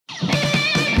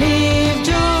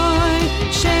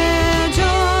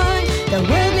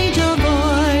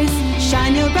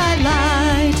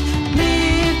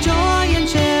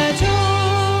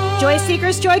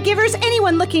seekers, joy givers,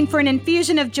 anyone looking for an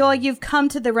infusion of joy, you've come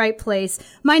to the right place.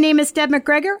 My name is Deb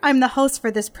McGregor. I'm the host for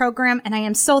this program, and I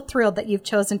am so thrilled that you've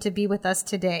chosen to be with us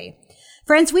today.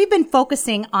 Friends, we've been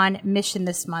focusing on mission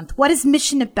this month. What is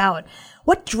mission about?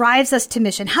 What drives us to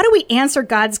mission? How do we answer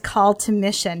God's call to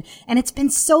mission? And it's been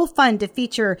so fun to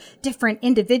feature different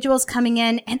individuals coming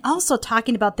in and also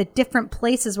talking about the different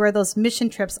places where those mission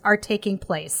trips are taking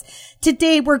place.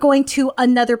 Today, we're going to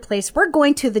another place. We're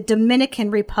going to the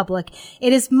Dominican Republic.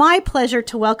 It is my pleasure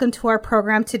to welcome to our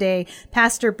program today,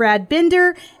 Pastor Brad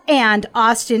Binder and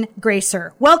Austin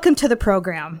Gracer. Welcome to the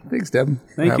program. Thanks, Deb.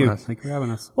 Thank you. Thank you for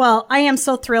having us. Well, I am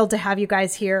so thrilled to have you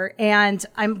guys here, and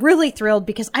I'm really thrilled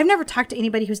because I've never talked to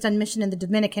anybody who's done mission in the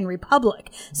Dominican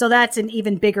Republic, so that's an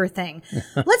even bigger thing.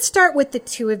 Let's start with the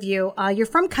two of you. You're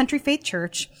from Country Faith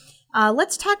Church.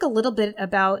 Let's talk a little bit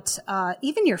about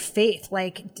even your faith.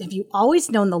 Like, have you always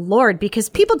known the Lord? Because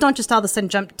people don't just all of a sudden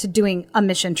jump to doing a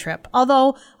mission trip.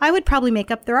 Although I would probably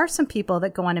make up there are some people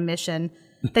that go on a mission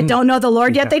that don't know the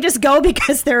Lord yet. They just go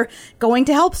because they're going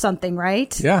to help something,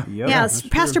 right? Yeah. Yep, Yeah. that's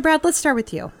Pastor true. Brad, let's start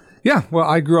with you. Yeah. Well,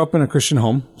 I grew up in a Christian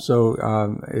home. So,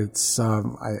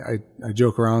 I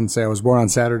joke around and say I was born on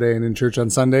Saturday and in church on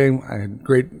Sunday. I had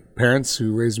great parents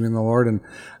who raised me in the Lord.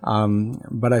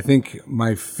 But I think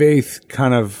my faith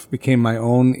kind of became my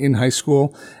own in high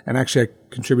school. And actually I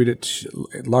contributed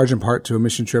large in part to a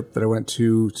mission trip that I went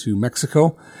to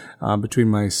Mexico, between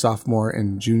my sophomore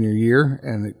and junior year.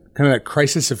 And kind of that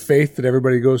crisis of faith that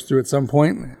everybody goes through at some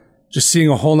point. Just seeing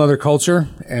a whole nother culture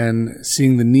and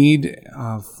seeing the need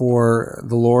for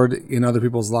the Lord in other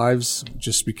people's lives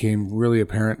just became really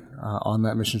apparent on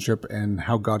that mission trip, and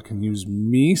how God can use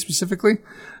me specifically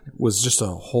was just a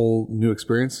whole new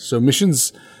experience. So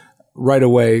missions right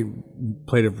away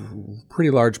played a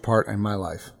pretty large part in my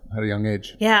life at a young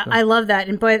age. Yeah, I love that.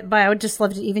 And boy, I would just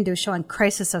love to even do a show on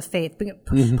crisis of faith. Put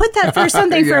that for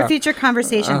something for a future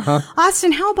conversation.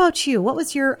 Austin, how about you? What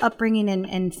was your upbringing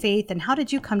in faith, and how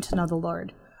did you come to know the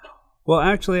Lord? Well,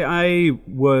 actually, I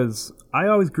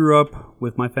always grew up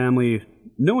with my family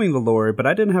knowing the Lord, but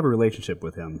I didn't have a relationship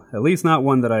with Him. At least not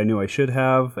one that I knew I should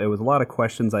have. It was a lot of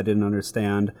questions I didn't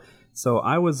understand. So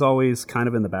I was always kind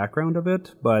of in the background of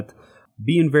it, but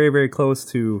being very, very close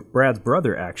to Brad's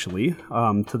brother, actually,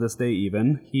 to this day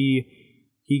even,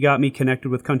 he got me connected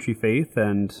with Country Faith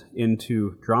and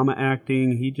into drama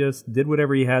acting. He just did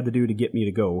whatever he had to do to get me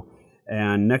to go.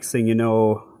 And next thing you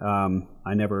know,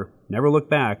 I never looked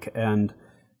back. And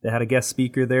they had a guest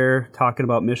speaker there talking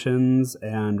about missions,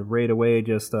 and right away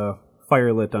just a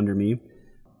fire lit under me.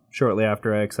 Shortly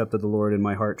after I accepted the Lord in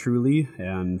my heart truly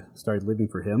and started living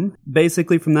for Him.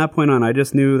 Basically, from that point on, I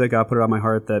just knew that God put it on my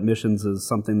heart that missions is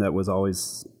something that was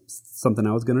always something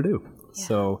I was going to do. Yeah.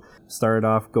 So started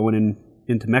off going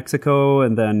into Mexico,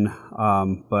 and then,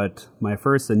 but my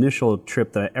first initial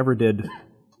trip that I ever did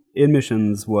in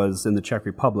missions was in the Czech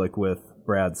Republic with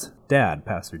Brad's dad,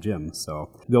 Pastor Jim. So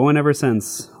going ever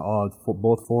since,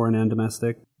 both foreign and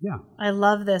domestic. Yeah. I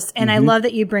love this. And I love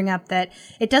that you bring up that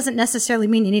it doesn't necessarily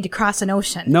mean you need to cross an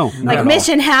ocean. No, not at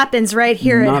mission happens right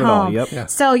here not at at all. home. Yep. Yeah.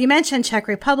 So you mentioned Czech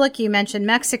Republic, you mentioned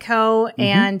Mexico,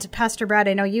 and Pastor Brad,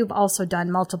 I know you've also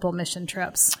done multiple mission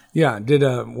trips. Yeah. Did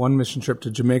one mission trip to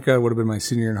Jamaica. It would have been my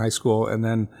senior year in high school. And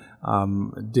then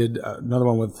did another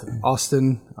one with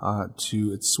Austin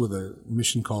it's with a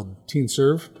mission called Teen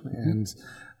Serve. And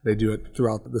they do it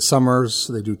throughout the summers.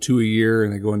 They do 2 a year,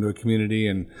 and they go into a community,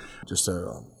 and just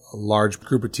a large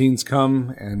group of teens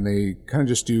come, and they kind of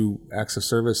just do acts of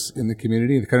service in the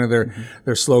community. And kind of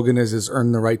their slogan is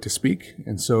earn the right to speak.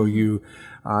 And so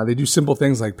they do simple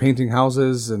things like painting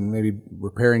houses and maybe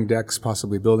repairing decks,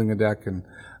 possibly building a deck. And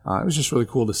it was just really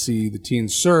cool to see the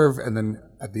teens serve, and then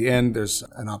at the end, there's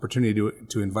an opportunity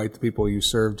to invite the people you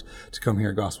served to come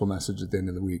hear a gospel message at the end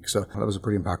of the week. So that was a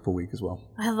pretty impactful week as well.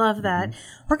 I love that.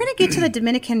 We're going to get to the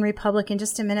Dominican Republic in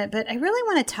just a minute, but I really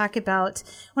want to talk about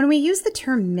when we use the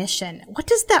term mission, what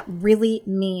does that really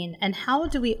mean? And how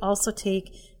do we also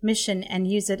take mission and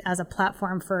use it as a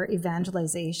platform for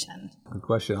evangelization? Good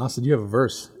question. Austin, you have a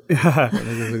verse.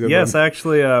 Yes,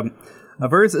 actually, a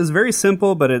verse is very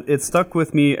simple, but it stuck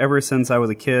with me ever since I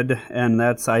was a kid, and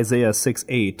that's Isaiah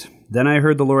 6:8. Then I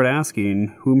heard the Lord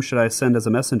asking, whom should I send as a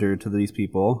messenger to these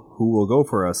people? Who will go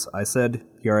for us? I said,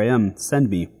 here I am, send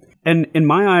me. And in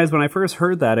my eyes, when I first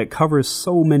heard that, it covers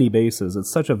so many bases. It's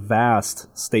such a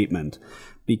vast statement,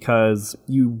 because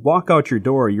you walk out your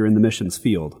door, you're in the missions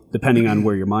field, depending on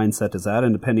where your mindset is at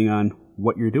and depending on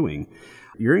what you're doing.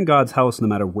 You're in God's house no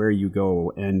matter where you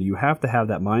go, and you have to have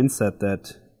that mindset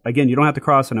that, again, you don't have to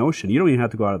cross an ocean. You don't even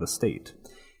have to go out of the state.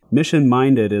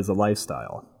 Mission-minded is a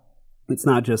lifestyle. It's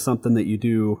not just something that you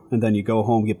do and then you go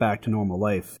home, get back to normal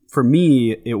life. For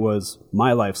me, it was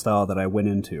my lifestyle that I went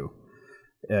into.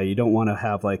 You don't want to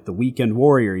have like the weekend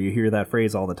warrior. You hear that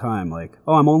phrase all the time, like,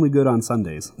 "Oh, I'm only good on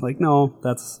Sundays." Like, no,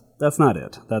 that's not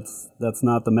it. That's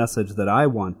not the message that I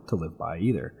want to live by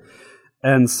either.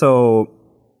 And so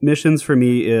missions for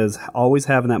me is always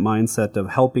having that mindset of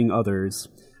helping others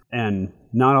and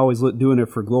not always doing it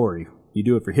for glory. You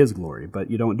do it for His glory,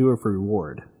 but you don't do it for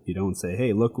reward. You don't say,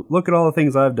 "Hey, look at all the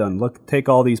ththings I've done. Take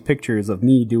all these pictures of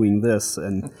me doing this."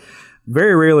 And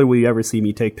very rarely will you ever see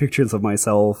me take pictures of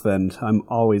myself, and I'm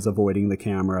always avoiding the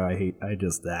camera.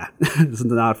 It's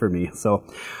not for me. So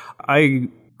I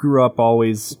grew up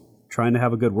always trying to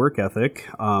have a good work ethic.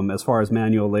 As far as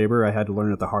manual labor, I had to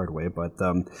learn it the hard way, but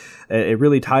it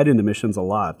really tied into missions a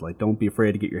lot. Like, don't be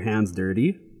afraid to get your hands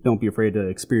dirty. Don't be afraid to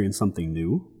experience something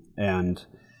new. And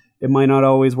it might not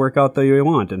always work out the way you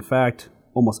want. In fact,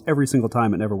 almost every single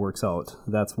time it never works out.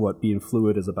 That's what being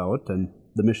fluid is about, and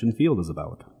the mission field is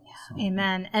about.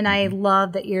 Amen. And I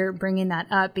love that you're bringing that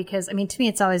up because, I mean, to me,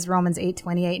 it's always Romans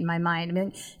 8:28 in my mind. I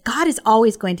mean, God is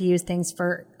always going to use things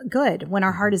for good when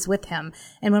our heart is with Him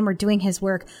and when we're doing His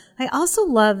work. I also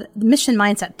love mission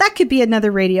mindset. That could be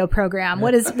another radio program.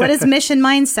 What is mission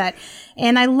mindset?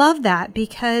 And I love that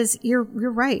because you're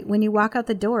right. When you walk out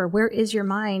the door, where is your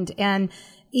mind? And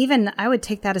even I would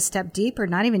take that a step deeper,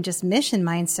 not even just mission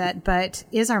mindset, but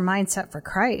is our mindset for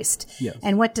Christ? Yes.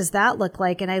 And what does that look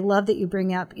like? And I love that you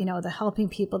bring up, the helping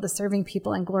people, the serving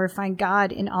people, and glorifying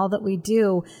God in all that we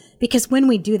do. Because when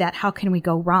we do that, how can we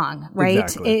go wrong, right?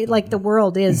 Exactly. Like the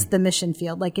world is the mission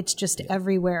field. Like it's just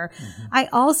everywhere. Mm-hmm. I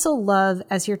also love,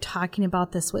 as you're talking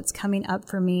about this, what's coming up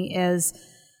for me is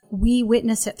we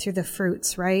witness it through the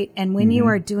fruits, right? And when you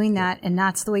are doing that, and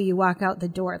that's the way you walk out the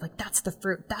door, like that's the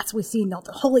fruit. That's what we see. No,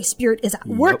 the Holy Spirit is at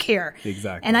work here.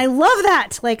 Exactly. And I love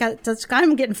that. Like,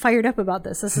 I'm getting fired up about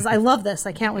this. I love this.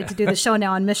 I can't wait to do the show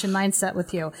now on mission mindset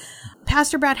with you.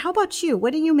 Pastor Brad, how about you?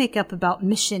 What do you make up about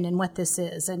mission and what this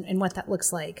is and what that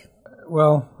looks like?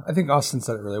 Well, I think Austin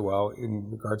said it really well in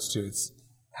regards to it's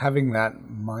having that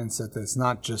mindset that it's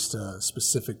not just a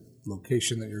specific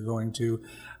location that you're going to.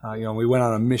 We went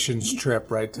on a missions trip,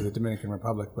 right, to the Dominican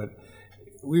Republic, but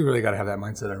we really got to have that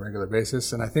mindset on a regular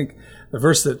basis. And I think the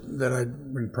verse that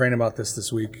I've been praying about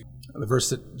this week, the verse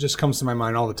that just comes to my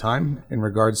mind all the time in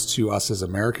regards to us as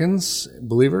Americans,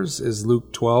 believers, is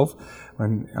Luke 12,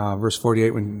 verse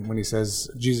 48, when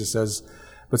Jesus says,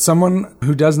 "But someone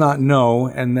who does not know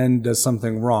and then does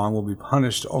something wrong will be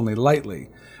punished only lightly.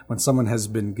 When someone has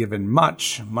been given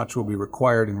much, much will be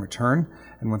required in return.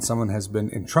 And when someone has been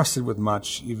entrusted with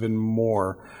much, even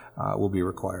more will be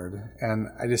required." And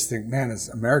I just think, man, as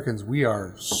Americans, we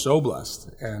are so blessed.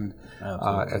 And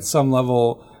at some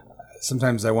level,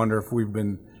 sometimes I wonder if we've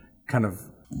been kind of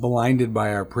blinded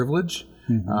by our privilege.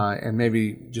 And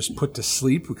maybe just put to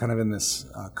sleep. We're kind of in this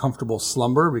comfortable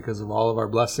slumber because of all of our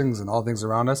blessings and all things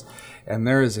around us. And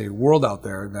there is a world out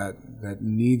there that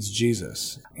needs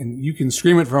Jesus. And you can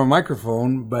scream it from a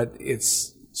microphone, but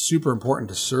it's super important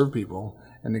to serve people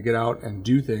and to get out and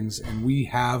do things. And we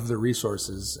have the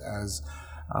resources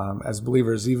as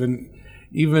believers, even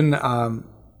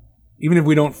if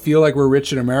we don't feel like we're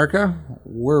rich in America,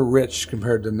 we're rich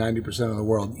compared to 90% of the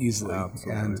world easily.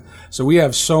 Absolutely. And so we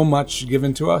have so much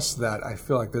given to us that I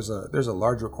feel like there's a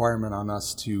large requirement on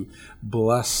us to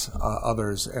bless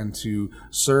others and to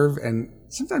serve. And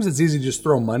sometimes it's easy to just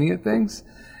throw money at things.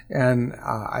 And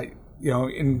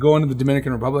in going to the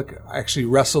Dominican Republic, I actually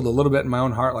wrestled a little bit in my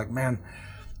own heart, like, man,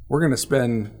 we're going to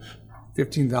spend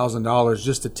 $15,000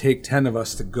 just to take 10 of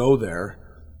us to go there.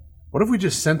 What if we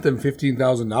just sent them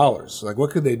 $15,000? Like,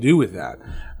 what could they do with that?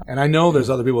 And I know there's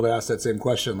other people that ask that same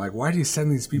question. Like, why do you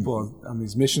send these people on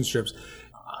these mission trips?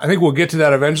 I think we'll get to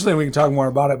that eventually and we can talk more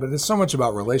about it, but there's so much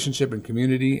about relationship and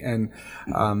community and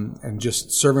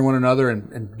just serving one another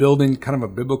and building kind of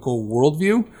a biblical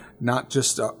worldview, not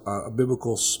just a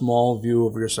biblical small view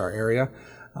of just our area,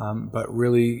 but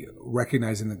really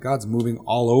recognizing that God's moving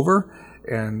all over.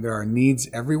 And there are needs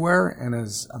everywhere. And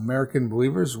as American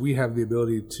believers, we have the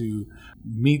ability to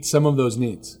meet some of those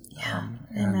needs. Yeah.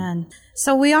 Amen.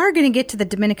 So we are going to get to the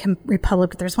Dominican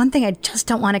Republic. There's one thing I just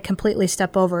don't want to completely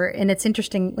step over. And it's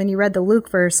interesting when you read the Luke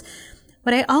verse.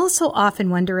 What I also often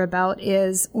wonder about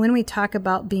is when we talk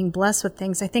about being blessed with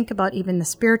things, I think about even the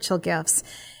spiritual gifts.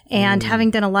 And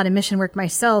having done a lot of mission work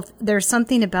myself, there's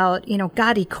something about,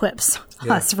 God equips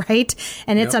us, right?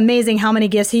 And it's amazing how many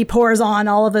gifts He pours on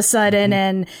all of a sudden.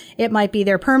 And it might be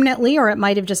there permanently, or it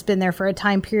might have just been there for a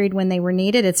time period when they were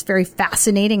needed. It's very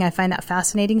fascinating. I find that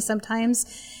fascinating sometimes.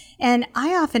 And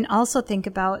I often also think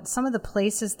about some of the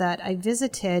places that I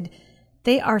visited.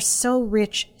 they are so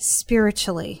rich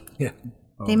spiritually. Yeah.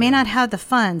 They may not have the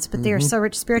funds, but they are so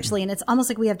rich spiritually. And it's almost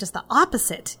like we have just the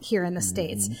opposite here in the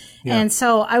States. Yeah. And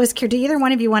so I was curious, do either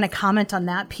one of you want to comment on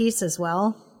that piece as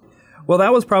well? Well,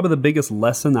 that was probably the biggest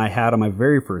lesson I had on my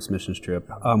very first missions trip.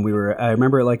 I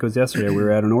remember it like it was yesterday. We were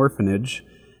at an orphanage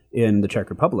in the Czech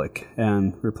Republic,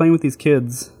 and we were playing with these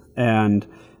kids, and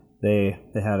they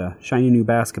had a shiny new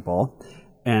basketball,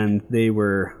 and they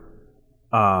were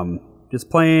just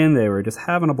playing. They were just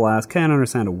having a blast. Can't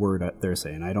understand a word they're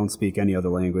saying. I don't speak any other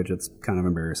language. It's kind of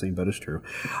embarrassing, but it's true.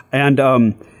 And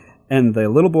the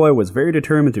little boy was very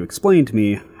determined to explain to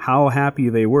me how happy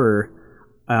they were.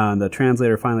 The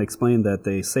translator finally explained that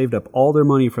they saved up all their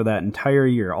money for that entire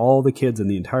year, all the kids in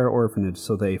the entire orphanage,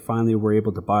 so they finally were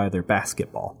able to buy their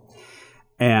basketball.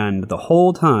 And the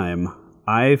whole time,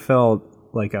 I felt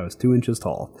like I was 2 inches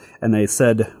tall. And they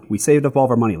said, we saved up all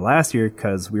of our money last year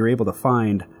because we were able to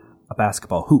find a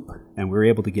basketball hoop, and we were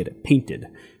able to get it painted.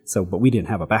 But we didn't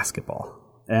have a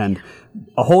basketball. And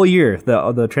a whole year,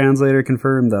 the translator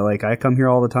confirmed that, like, I come here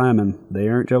all the time, and they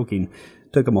aren't joking.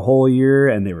 It took them a whole year,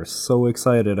 and they were so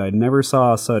excited. I never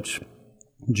saw such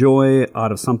joy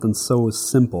out of something so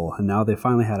simple, and now they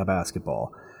finally had a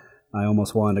basketball. I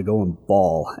almost wanted to go and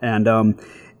bawl. And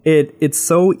it's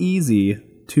so easy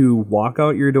to walk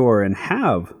out your door and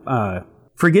have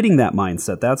forgetting that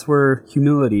mindset. That's where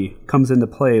humility comes into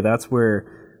play. That's where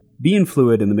being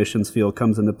fluid in the missions field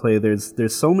comes into play.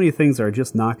 There's so many things that are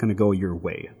just not going to go your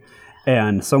way.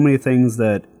 And so many things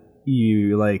that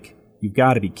you've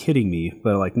got to be kidding me,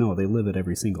 but like, no, they live it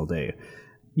every single day.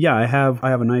 Yeah, I have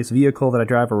a nice vehicle that I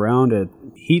drive around. It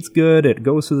heats good. It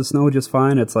goes through the snow just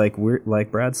fine. It's like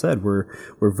like Brad said, we're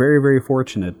very, very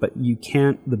fortunate, but you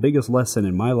can't, the biggest lesson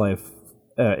in my life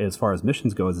as far as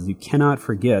missions goes is you cannot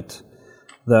forget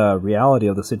the reality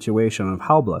of the situation of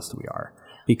how blessed we are,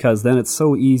 because then it's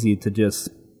so easy to just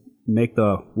make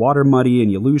the water muddy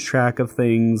and you lose track of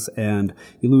things and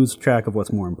you lose track of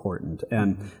what's more important.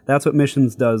 And that's what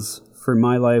missions does for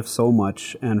my life so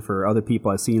much, and for other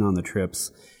people I've seen on the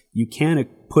trips. You can't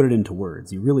put it into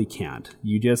words. You really can't.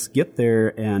 You just get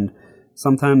there, and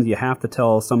sometimes you have to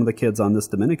tell some of the kids on this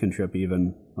Dominican trip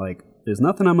even, like, there's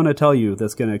nothing I'm going to tell you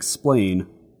that's going to explain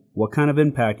what kind of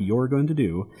impact you're going to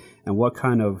do and what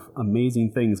kind of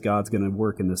amazing things God's going to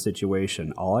work in this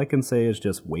situation. All I can say is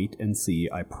just wait and see.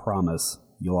 I promise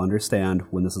you'll understand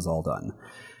when this is all done.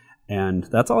 And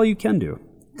that's all you can do,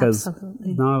 because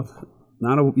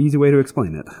not an easy way to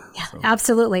explain it. Yeah, so.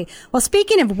 Absolutely. Well,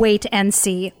 speaking of wait and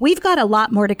see, we've got a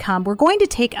lot more to come. We're going to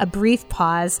take a brief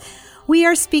pause. We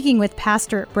are speaking with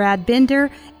Pastor Brad Binder,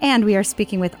 and we are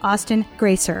speaking with Austin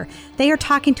Gracer. They are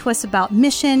talking to us about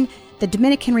mission, the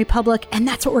Dominican Republic, and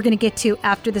that's what we're going to get to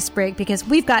after this break, because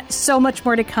we've got so much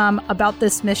more to come about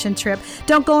this mission trip.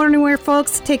 Don't go anywhere,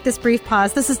 folks. Take this brief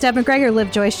pause. This is Deb McGregor,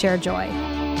 Live Joy, Share Joy.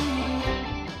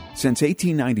 Since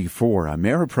 1894,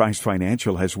 Ameriprise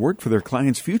Financial has worked for their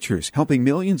clients' futures, helping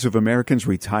millions of Americans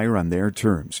retire on their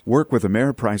terms. Work with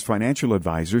Ameriprise Financial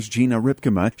Advisors Gina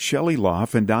Ripkema, Shelley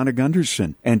Loff, and Donna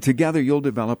Gunderson, and together you'll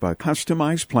develop a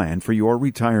customized plan for your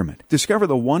retirement. Discover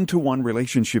the one-to-one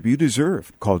relationship you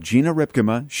deserve. Call Gina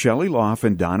Ripkema, Shelley Loff,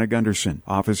 and Donna Gunderson.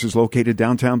 Office is located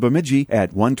downtown Bemidji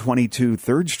at 122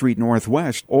 3rd Street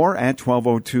Northwest or at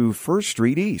 1202 1st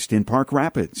Street East in Park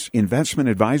Rapids. Investment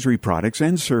advisory products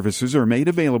and services are made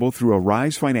available through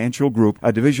Arise Financial Group,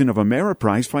 a division of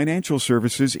Ameriprise Financial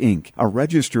Services, Inc., a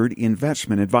registered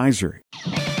investment advisor.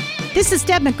 This is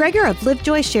Deb McGregor of Live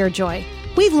Joy, Share Joy.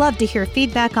 We'd love to hear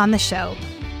feedback on the show.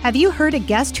 Have you heard a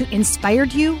guest who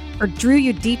inspired you or drew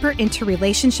you deeper into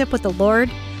relationship with the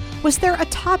Lord? Was there a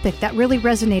topic that really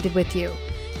resonated with you?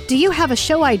 Do you have a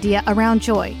show idea around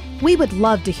joy? We would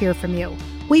love to hear from you.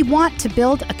 We want to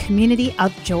build a community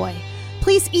of joy.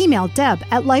 Please email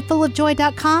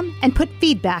deb@lifefullofjoy.com and put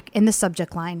feedback in the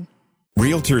subject line.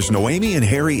 Realtors Noemi and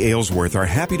Harry Aylesworth are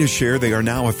happy to share they are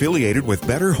now affiliated with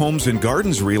Better Homes and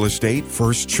Gardens Real Estate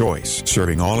First Choice,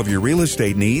 serving all of your real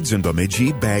estate needs in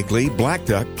Bemidji, Bagley,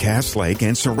 Blackduck, Cass Lake,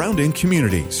 and surrounding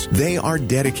communities. They are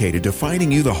dedicated to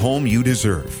finding you the home you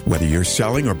deserve. Whether you're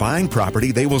selling or buying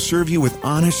property, they will serve you with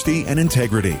honesty and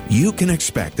integrity. You can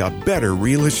expect a better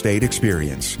real estate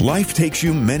experience. Life takes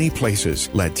you many places.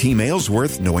 Let Team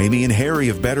Aylesworth, Noemi, and Harry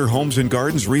of Better Homes and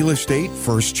Gardens Real Estate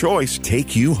First Choice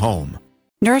take you home.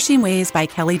 Nourishing Ways by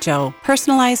Kelly Jo.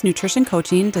 Personalized nutrition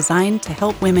coaching designed to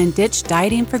help women ditch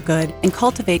dieting for good and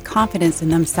cultivate confidence in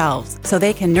themselves so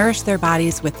they can nourish their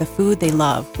bodies with the food they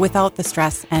love without the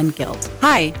stress and guilt.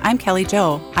 Hi, I'm Kelly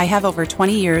Jo. I have over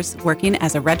 20 years working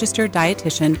as a registered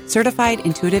dietitian, certified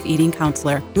intuitive eating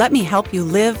counselor. Let me help you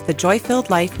live the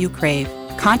joy-filled life you crave.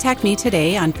 Contact me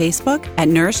today on Facebook at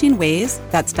Nourishing Ways,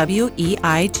 that's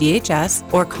WEIGHS,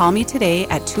 or call me today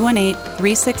at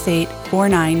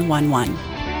 218-368-4911.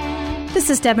 This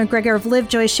is Deb McGregor of Live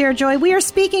Joy, Share Joy. We are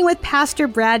speaking with Pastor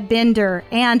Brad Binder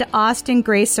and Austin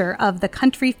Gracer of the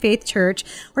Country Faith Church.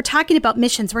 We're talking about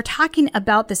missions. We're talking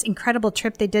about this incredible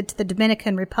trip they did to the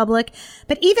Dominican Republic.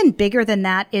 But even bigger than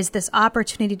that is this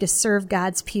opportunity to serve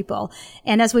God's people.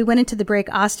 And as we went into the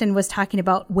break, Austin was talking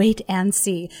about wait and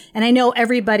see. And I know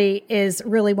everybody is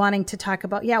really wanting to talk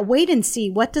about, wait and see.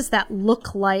 What does that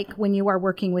look like when you are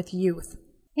working with youth?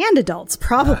 And adults,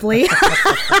 probably.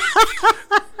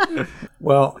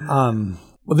 Well,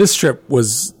 this trip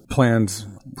was planned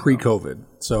pre-COVID,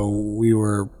 so we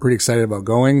were pretty excited about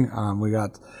going.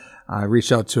 I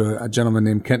reached out to a gentleman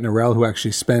named Kent Norell, who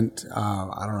actually spent,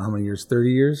 I don't know how many years,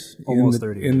 30 years? Almost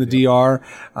 30 years, in the DR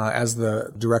as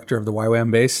the director of the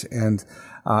YWAM base, and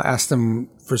asked him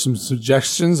for some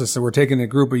suggestions. I said, we're taking a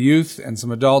group of youth and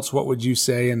some adults. What would you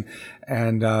say? And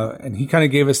he kind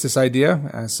of gave us this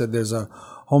idea. I said, there's a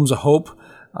Homes of Hope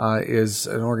is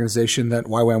an organization that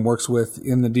YWAM works with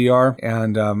in the DR,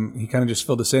 and he kind of just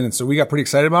filled us in. And so we got pretty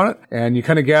excited about it. And you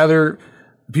kind of gather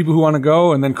people who want to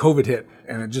go, and then COVID hit.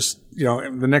 And it just,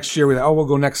 the next year we thought, we'll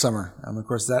go next summer. And of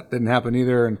course that didn't happen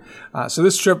either. And so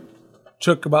this trip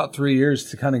took about 3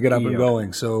 years to kind of get up and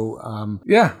going. So, I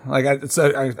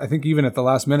think even at the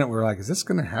last minute, we were like, is this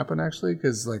going to happen actually?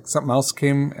 Because something else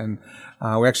came, and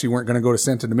we actually weren't going to go to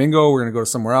Santo Domingo. We were going to go to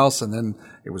somewhere else. And then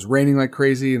it was raining like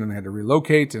crazy, and then they had to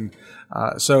relocate. And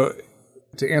so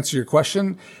to answer your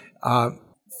question,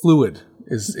 fluid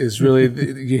is really,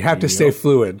 you have to stay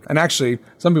fluid. And actually,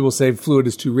 some people say fluid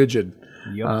is too rigid.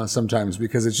 Sometimes,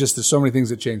 because it's just, there's so many things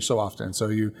that change so often. So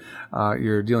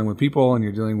you're dealing with people, and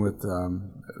you're dealing with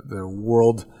the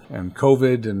world and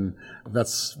COVID, and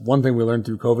that's one thing we learned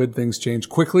through COVID. Things change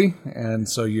quickly, and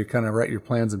so you kind of write your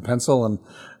plans in pencil and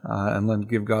then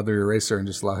give God the eraser and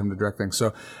just allow Him to direct things.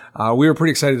 So we were pretty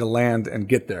excited to land and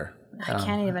get there. I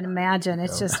can't even imagine.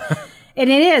 It's just. And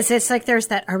it is. It's like there's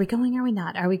that, are we going, are we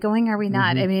not? Are we going, are we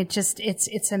not? Mm-hmm. I mean,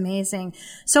 it's amazing.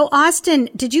 So, Austin,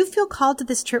 did you feel called to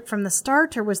this trip from the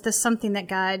start, or was this something that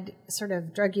God sort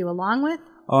of drug you along with?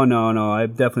 Oh, no. I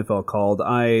definitely felt called.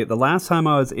 The last time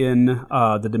I was in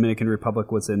the Dominican Republic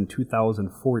was in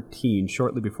 2014,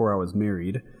 shortly before I was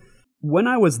married. When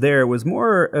I was there, it was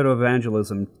more an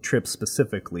evangelism trip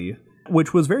specifically,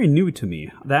 which was very new to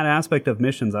me. That aspect of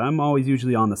missions, I'm always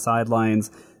usually on the sidelines,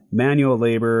 manual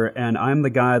labor, and I'm the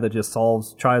guy that just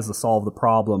tries to solve the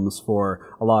problems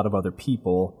for a lot of other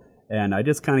people, and I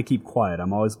just kind of keep quiet.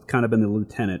 I'm always kind of been the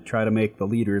lieutenant, try to make the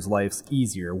leaders' lives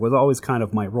easier, was always kind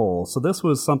of my role. So this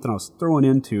was something I was thrown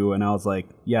into, and I was like,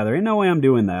 there ain't no way I'm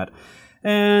doing that.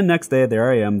 And next day,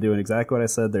 there I am doing exactly what I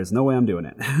said. There's no way I'm doing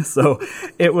it. So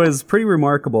it was pretty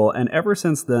remarkable. And ever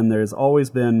since then, there's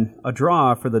always been a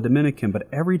draw for the Dominican. But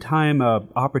every time an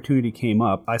opportunity came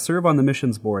up, I serve on the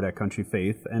missions board at Country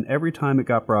Faith. And every time it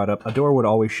got brought up, a door would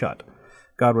always shut.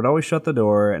 God would always shut the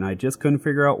door, and I just couldn't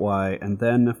figure out why. And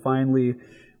then finally,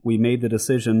 we made the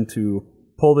decision to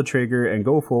pull the trigger and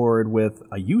go forward with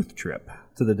a youth trip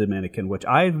to the Dominican, which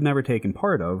I've never taken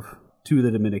part of, to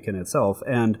the Dominican itself.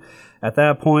 And at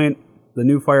that point, the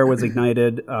new fire was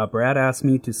ignited. Brad asked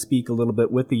me to speak a little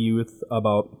bit with the youth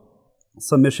about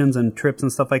some missions and trips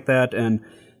and stuff like that. And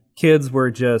kids were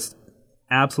just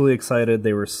absolutely excited.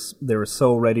 They were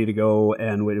so ready to go,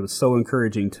 and it was so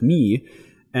encouraging to me.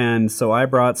 And so I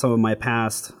brought some of my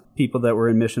past people that were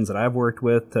in missions that I've worked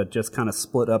with to just kind of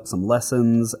split up some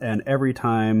lessons. And every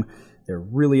time they're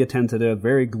really attentive,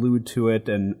 very glued to it.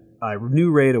 And I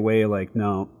knew right away,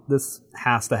 no, this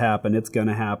has to happen. It's going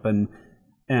to happen.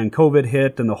 And COVID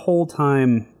hit, and the whole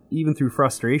time, even through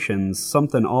frustrations,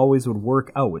 something always would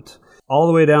work out. All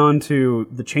the way down to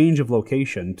the change of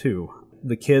location, too.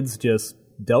 The kids just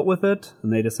dealt with it,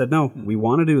 and they just said, no, we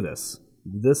want to do this.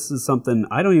 This is something,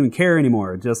 I don't even care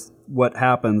anymore. Just what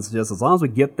happens, just as long as we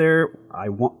get there,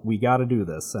 we got to do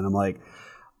this. And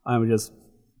I'm just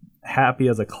happy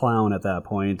as a clown at that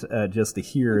point, just to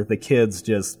hear the kids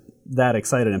just that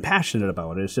excited and passionate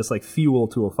about it. It's just like fuel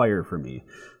to a fire for me.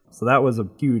 So that was a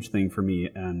huge thing for me.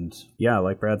 And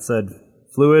like Brad said,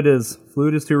 fluid is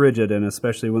too rigid, and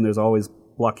especially when there's always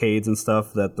blockades and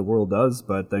stuff that the world does,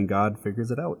 but then God figures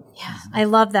it out. Yeah, I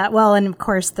love that. Well, and of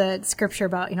course the scripture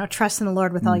about, trust in the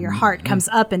Lord with all your heart comes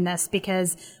up in this,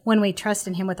 because when we trust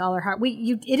in Him with all our heart,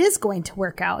 it is going to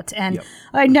work out. And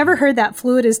I never heard that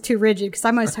fluid is too rigid, because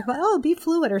I'm always talking about, be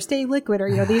fluid or stay liquid,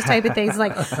 or, these type of things.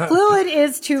 Like, fluid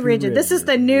is too rigid. This is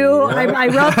the new, I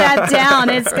wrote that down.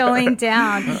 It's going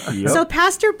down. Yep. So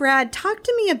Pastor Brad, talk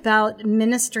to me about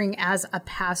ministering as a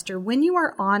pastor when you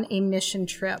are on a mission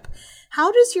trip.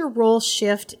 how does your role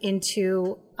shift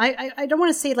into, I don't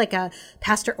want to say like a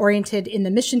pastor oriented in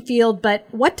the mission field, but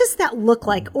what does that look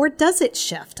like, or does it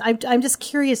shift? I'm just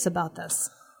curious about this.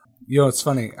 It's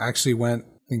funny. I actually went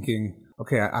thinking,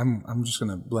 okay, I'm just going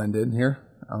to blend in here.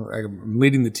 I'm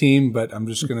leading the team, but I'm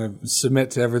just going to submit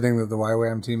to everything that the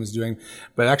YWAM team is doing.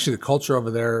 But actually the culture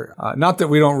over there, not that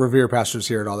we don't revere pastors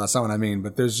here at all. That's not what I mean.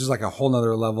 But there's just like a whole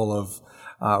nother level of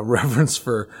reverence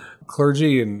for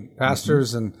clergy and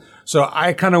pastors. And so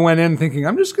I kind of went in thinking,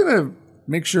 I'm just going to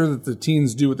make sure that the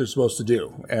teens do what they're supposed to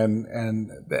do. And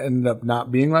it ended up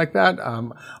not being like that.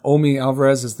 Omi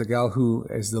Alvarez is the gal who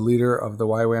is the leader of the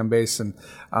YWAM base. And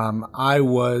I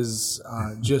was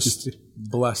just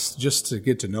blessed just to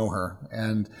get to know her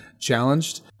and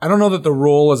challenged. I don't know that the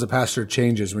role as a pastor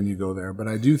changes when you go there, but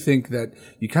I do think that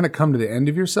you kind of come to the end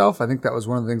of yourself. I think that was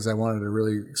one of the things I wanted to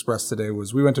really express today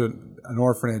was we went to an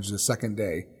orphanage the second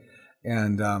day.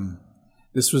 And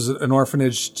this was an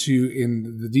orphanage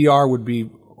in the DR would be,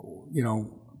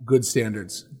 good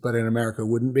standards, but in America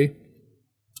wouldn't be.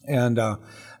 And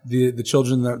the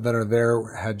children that are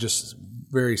there had just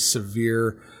very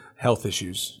severe health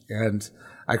issues. And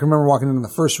I can remember walking into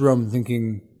the first room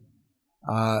thinking,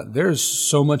 there's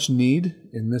so much need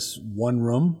in this one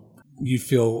room. You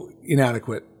feel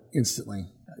inadequate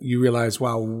instantly. You realize,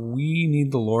 wow, we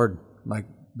need the Lord. Like,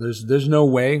 there's no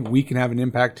way we can have an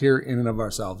impact here in and of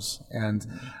ourselves. And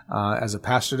as a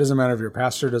pastor, it doesn't matter if you're a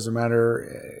pastor, it doesn't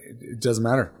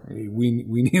matter. We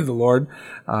need the Lord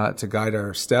to guide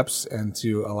our steps and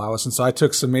to allow us. And so I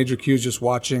took some major cues just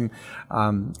watching.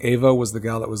 Ava was the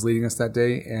gal that was leading us that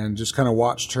day, and just kind of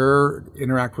watched her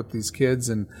interact with these kids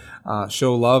and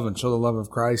show love and show the love of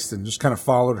Christ, and just kind of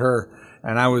followed her.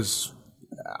 And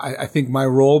I think my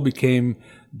role became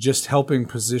just helping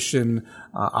position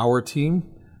our team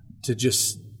to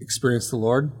just experience the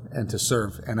Lord and to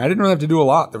serve. And I didn't really have to do a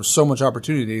lot. There was so much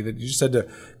opportunity that you just had to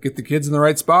get the kids in the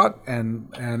right spot.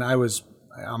 And I'm just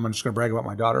going to brag about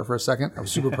my daughter for a second. I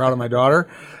was super proud of my daughter.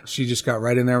 She just got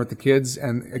right in there with the kids.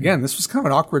 And again, this was kind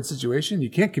of an awkward situation.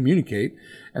 You can't communicate.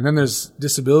 And then there's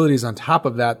disabilities on top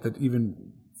of that even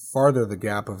farther the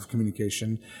gap of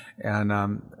communication. And,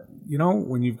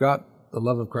 when you've got the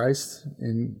love of Christ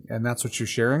and that's what you're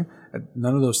sharing,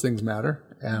 none of those things matter.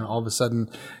 And all of a sudden,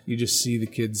 you just see the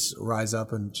kids rise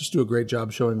up and just do a great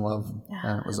job showing love.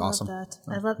 And it was awesome.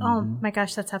 I love that. Oh my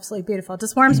gosh, that's absolutely beautiful. It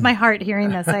just warms my heart hearing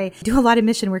this. I do a lot of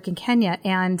mission work in Kenya,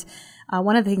 and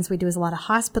one of the things we do is a lot of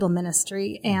hospital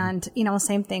ministry. And,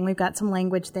 same thing. We've got some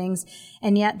language things.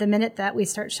 And yet the minute that we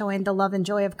start showing the love and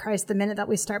joy of Christ, the minute that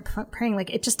we start praying, like,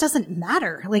 it just doesn't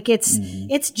matter. Like, it's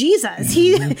Jesus.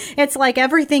 It's like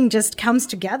everything just comes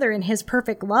together in his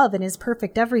perfect love and his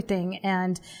perfect everything.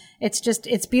 And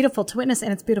it's beautiful to witness,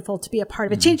 and it's beautiful to be a part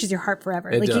of. It changes your heart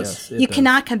forever. It does. You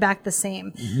cannot come back the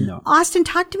same. No. Austin,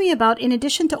 talk to me about, in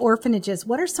addition to orphanages,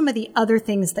 what are some of the other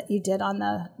things that you did on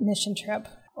the mission trip?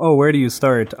 Oh, where do you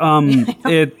start?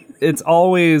 It's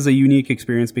always a unique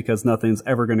experience because nothing's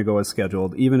ever going to go as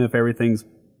scheduled. Even if everything's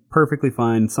perfectly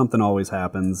fine, something always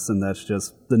happens, and that's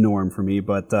just the norm for me,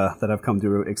 but that I've come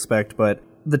to expect. But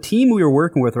the team we were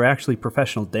working with are actually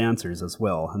professional dancers as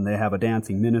well, and they have a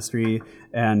dancing ministry.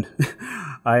 And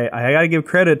I got to give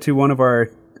credit to one of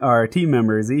our team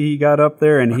members. He got up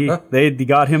there and they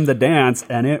got him to dance,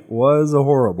 and it was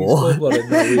horrible. He's full-blooded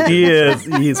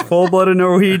Norwegian. He's full-blooded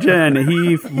Norwegian.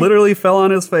 He literally fell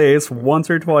on his face once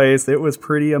or twice. It was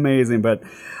pretty amazing, but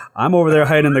I'm over there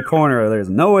hiding in the corner. There's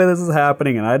no way this is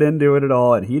happening, and I didn't do it at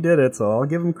all, and he did it, so I'll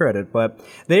give him credit. But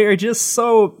they're just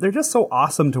so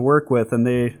awesome to work with, and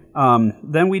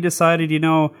then we decided,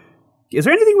 is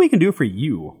there anything we can do for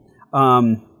you?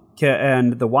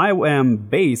 And the YWAM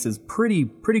base is pretty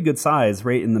good size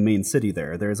right in the main city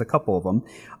there. There's a couple of them.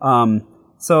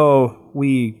 So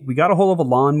we got a hold of a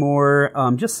lawnmower,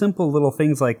 just simple little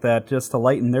things like that, just to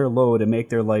lighten their load and make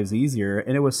their lives easier.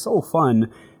 And it was so fun.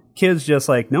 Kids just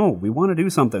like, no, we want to do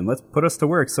something. Let's put us to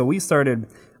work. So we started,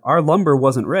 our lumber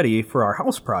wasn't ready for our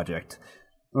house project.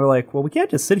 We're like, well, we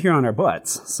can't just sit here on our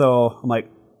butts. So I'm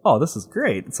like, oh, this is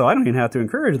great. So I don't even have to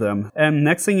encourage them. And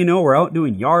next thing you know, we're out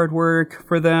doing yard work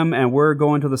for them, and we're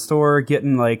going to the store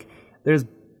getting there's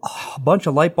a bunch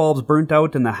of light bulbs burnt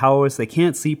out in the house. They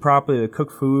can't see properly to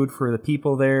cook food for the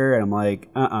people there. And I'm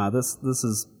like, this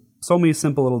is so many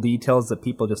simple little details that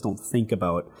people just don't think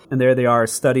about. And there they are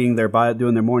studying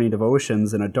doing their morning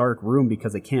devotions in a dark room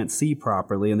because they can't see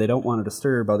properly, and they don't want to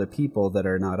disturb other people that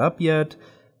are not up yet.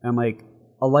 And I'm like,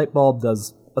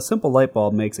 a simple light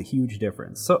bulb makes a huge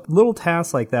difference. So little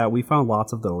tasks like that, we found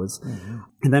lots of those. Mm-hmm.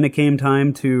 And then it came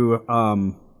time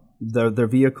to, their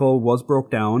vehicle was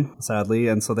broke down, sadly,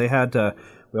 and so they had to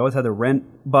we always had to rent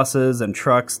buses and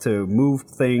trucks to move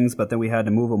things, but then we had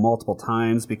to move them multiple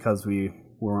times because we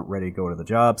weren't ready to go to the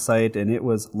job site, and it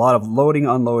was a lot of loading,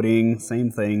 unloading,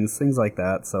 same things like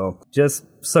that. So just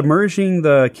submerging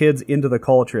the kids into the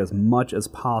culture as much as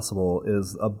possible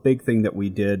is a big thing that we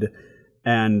did.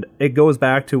 And it goes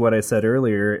back to what I said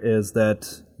earlier, is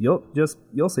that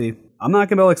you'll see. I'm not going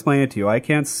to be able to explain it to you.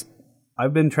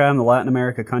 I've been traveling to Latin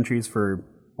America countries for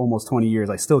almost 20 years.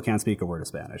 I still can't speak a word of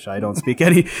Spanish. I don't speak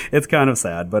any. It's kind of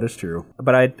sad, but it's true.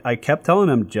 But I kept telling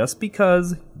them, just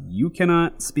because you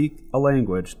cannot speak a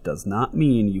language does not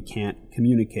mean you can't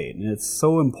communicate. And it's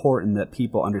so important that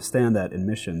people understand that in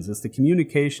missions. It's the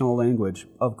communicational language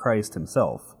of Christ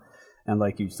himself. And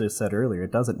like you just said earlier,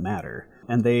 it doesn't matter.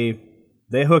 And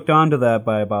they hooked onto that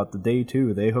by about the day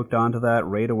 2. They hooked onto that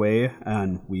right away,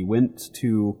 and we went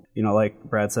to, like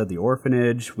Brad said, the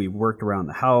orphanage. We worked around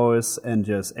the house, and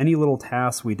just any little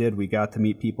tasks we did, we got to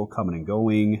meet people coming and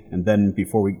going. And then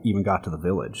before we even got to the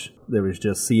village, there was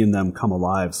just seeing them come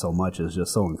alive so much is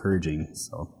just so encouraging.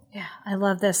 So. Yeah, I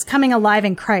love this. Coming alive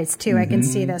in Christ, too. I can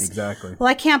see this. Exactly. Well,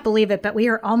 I can't believe it, but we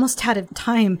are almost out of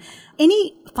time.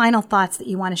 Any final thoughts that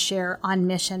you want to share on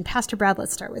mission? Pastor Brad,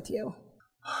 let's start with you.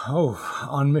 Oh,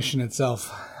 on mission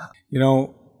itself.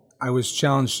 I was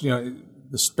challenged, kind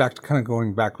of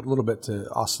going back a little bit to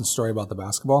Austin's story about the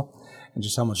basketball and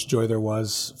just how much joy there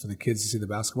was for the kids to see the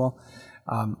basketball.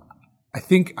 I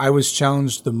think I was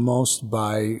challenged the most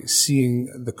by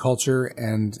seeing the culture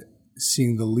and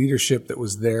seeing the leadership that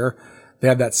was there. They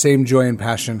had that same joy and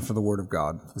passion for the Word of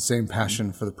God, the same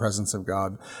passion for the presence of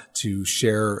God, to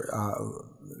share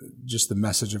just the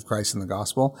message of Christ and the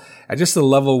gospel at just a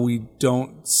level we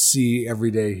don't see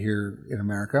every day here in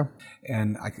America.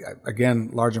 And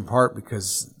again, large in part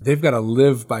because they've got to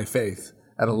live by faith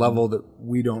at a level that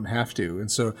we don't have to.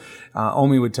 And so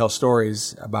Omi would tell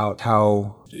stories about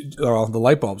how the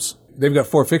light bulbs, they've got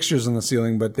 4 fixtures in the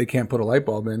ceiling, but they can't put a light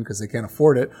bulb in because they can't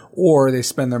afford it, or they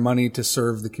spend their money to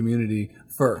serve the community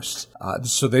first.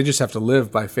 So they just have to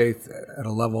live by faith at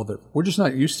a level that we're just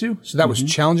not used to. So that was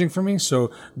challenging for me.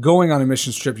 So going on a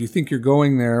mission trip, you think you're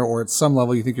going there, or at some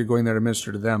level you think you're going there to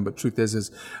minister to them, but truth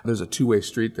is there's a two-way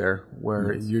street there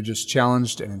where you're just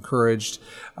challenged and encouraged.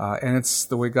 And it's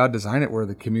the way God designed it, where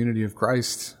the community of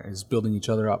Christ is building each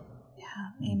other up.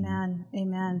 Yeah, amen,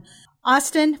 amen.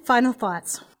 Austin, final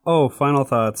thoughts. Oh, final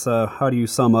thoughts. How do you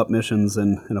sum up missions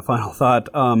in a final thought?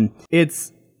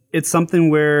 It's something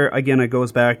where, again, it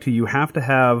goes back to, you have to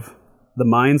have the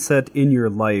mindset in your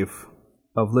life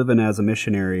of living as a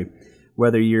missionary.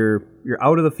 Whether you're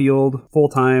out of the field full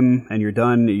time and you're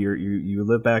done, you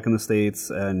live back in the States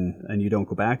and you don't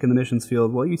go back in the missions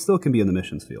field, well, you still can be in the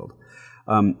missions field.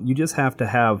 You just have to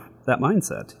have that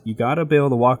mindset. You got to be able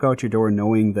to walk out your door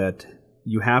knowing that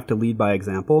you have to lead by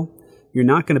example. You're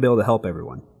not going to be able to help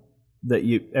everyone.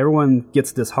 Everyone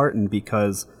gets disheartened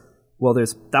because, well,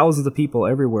 there's thousands of people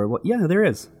everywhere. Well, yeah, there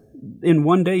is. In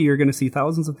one day, you're going to see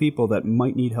thousands of people that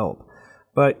might need help.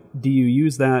 But do you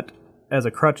use that as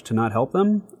a crutch to not help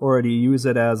them? Or do you use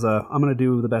it as I'm going to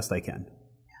do the best I can?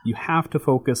 You have to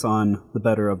focus on the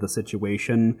better of the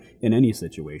situation in any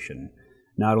situation.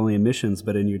 Not only in missions,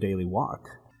 but in your daily walk.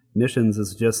 Missions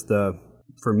is just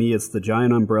for me, it's the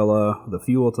giant umbrella, the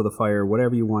fuel to the fire,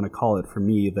 whatever you want to call it, for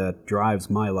me, that drives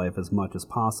my life as much as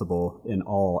possible in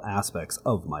all aspects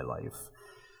of my life.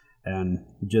 And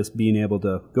just being able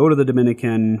to go to the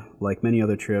Dominican, like many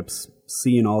other trips,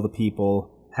 seeing all the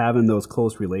people, having those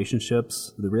close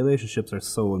relationships, the relationships are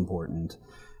so important.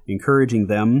 Encouraging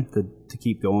them to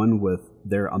keep going with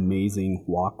their amazing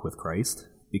walk with Christ,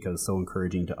 because it's so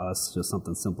encouraging to us, just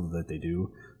something simple that they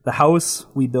do. The house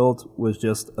we built was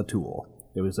just a tool.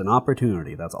 It was an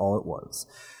opportunity. That's all it was.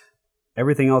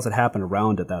 Everything else that happened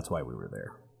around it, that's why we were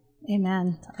there.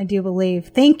 Amen. I do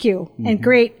believe. Thank you. And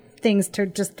great things to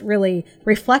just really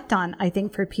reflect on, I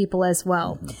think, for people as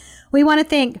well. We want to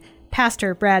thank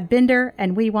Pastor Brad Binder,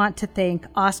 and we want to thank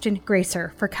Austin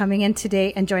Gracer for coming in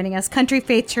today and joining us. Country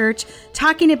Faith Church,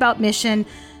 talking about mission,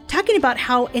 talking about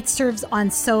how it serves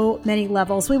on so many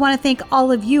levels. We want to thank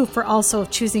all of you for also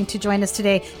choosing to join us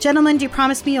today. Gentlemen, do you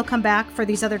promise me you'll come back for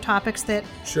these other topics that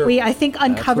we, I think,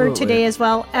 uncovered today as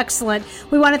well? Excellent.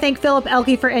 We want to thank Philip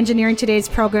Elke for engineering today's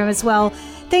program as well.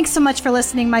 Thanks so much for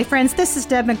listening, my friends. This is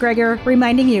Deb McGregor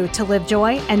reminding you to live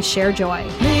joy and share joy.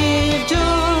 Live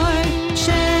joy,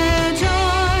 share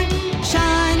joy,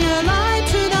 shine your light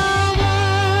to the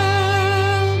world.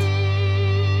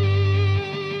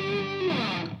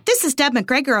 This This is Deb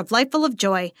McGregor of Life Full of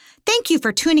Joy. Thank you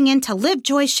for tuning in to Live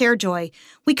Joy, Share Joy.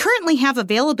 We currently have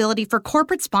availability for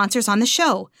corporate sponsors on the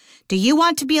show. Do you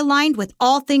want to be aligned with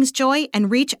all things joy and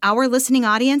reach our listening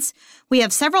audience? We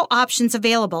have several options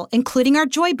available, including our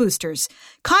Joy Boosters.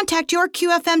 Contact your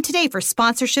QFM today for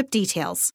sponsorship details.